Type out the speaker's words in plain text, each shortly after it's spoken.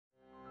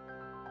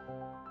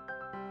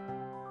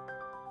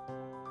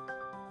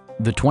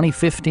The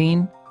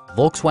 2015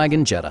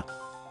 Volkswagen Jetta.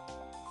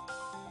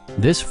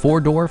 This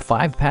four-door,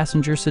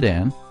 five-passenger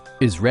sedan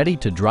is ready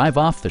to drive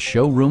off the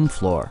showroom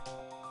floor.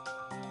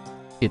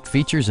 It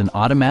features an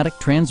automatic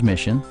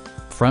transmission,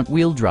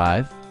 front-wheel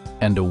drive,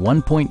 and a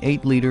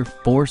 1.8-liter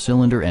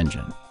four-cylinder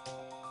engine.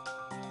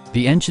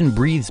 The engine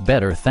breathes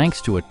better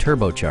thanks to a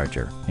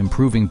turbocharger,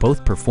 improving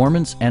both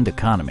performance and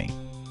economy.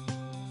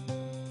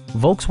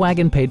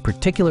 Volkswagen paid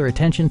particular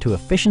attention to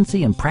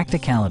efficiency and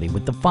practicality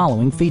with the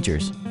following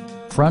features: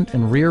 front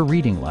and rear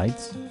reading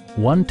lights,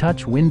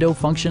 one-touch window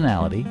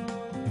functionality,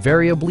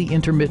 variably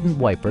intermittent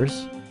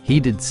wipers,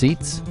 heated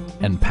seats,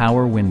 and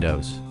power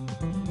windows.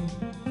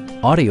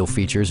 Audio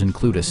features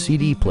include a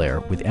CD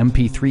player with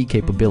MP3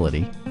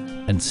 capability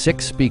and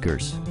 6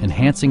 speakers,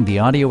 enhancing the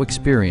audio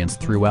experience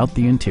throughout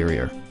the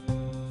interior.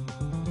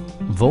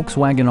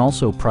 Volkswagen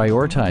also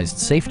prioritized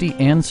safety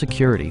and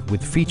security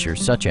with features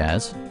such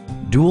as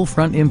dual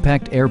front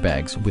impact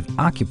airbags with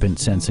occupant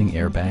sensing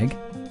airbag,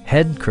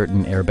 head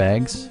curtain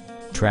airbags,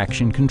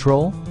 traction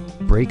control,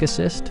 brake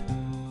assist,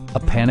 a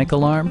panic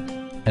alarm,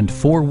 and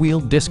four-wheel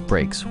disc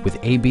brakes with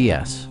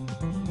ABS.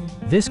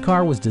 This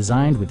car was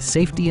designed with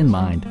safety in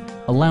mind,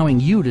 allowing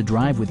you to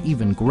drive with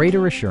even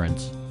greater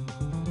assurance.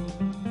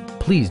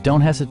 Please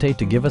don't hesitate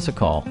to give us a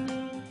call.